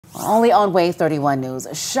Only on WAVE 31 News,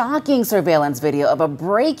 shocking surveillance video of a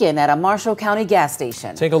break-in at a Marshall County gas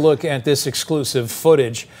station. Take a look at this exclusive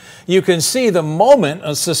footage. You can see the moment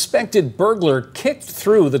a suspected burglar kicked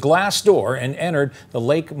through the glass door and entered the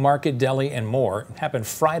Lake Market Deli and More. It happened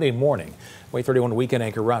Friday morning. WAVE 31 weekend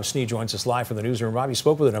anchor Rob Sneed joins us live from the newsroom. Rob, you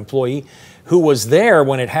spoke with an employee who was there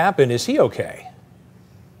when it happened. Is he okay?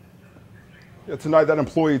 Yeah, tonight, that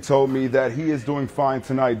employee told me that he is doing fine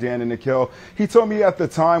tonight, Dan and Nikhil. He told me at the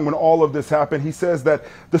time when all of this happened, he says that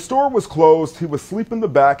the store was closed. He was asleep in the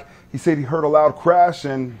back. He said he heard a loud crash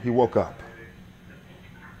and he woke up.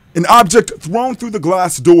 An object thrown through the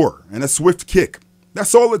glass door and a swift kick.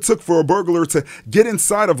 That's all it took for a burglar to get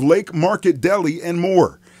inside of Lake Market Deli and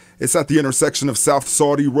More. It's at the intersection of South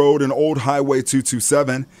Saudi Road and Old Highway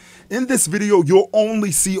 227. In this video, you'll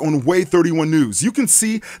only see on WAVE 31 News. You can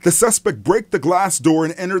see the suspect break the glass door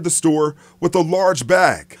and enter the store with a large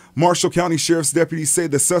bag. Marshall County Sheriff's deputies say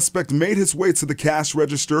the suspect made his way to the cash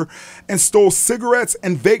register and stole cigarettes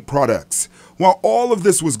and vape products. While all of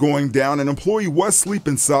this was going down, an employee was asleep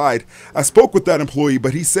inside. I spoke with that employee,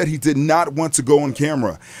 but he said he did not want to go on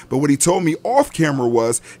camera. But what he told me off camera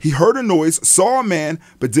was he heard a noise, saw a man,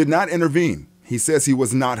 but did not intervene. He says he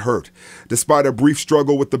was not hurt. Despite a brief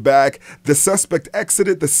struggle with the bag, the suspect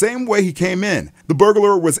exited the same way he came in. The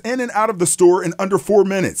burglar was in and out of the store in under 4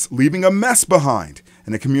 minutes, leaving a mess behind.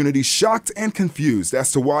 And the community shocked and confused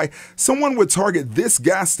as to why someone would target this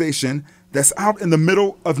gas station that's out in the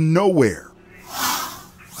middle of nowhere.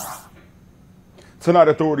 Tonight,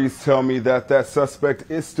 authorities tell me that that suspect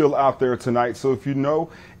is still out there tonight. So if you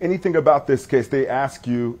know anything about this case, they ask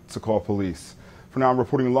you to call police. For now, I'm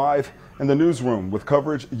reporting live in the newsroom with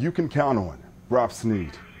coverage you can count on. Rob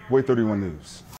Sneed, WAVE 31 News.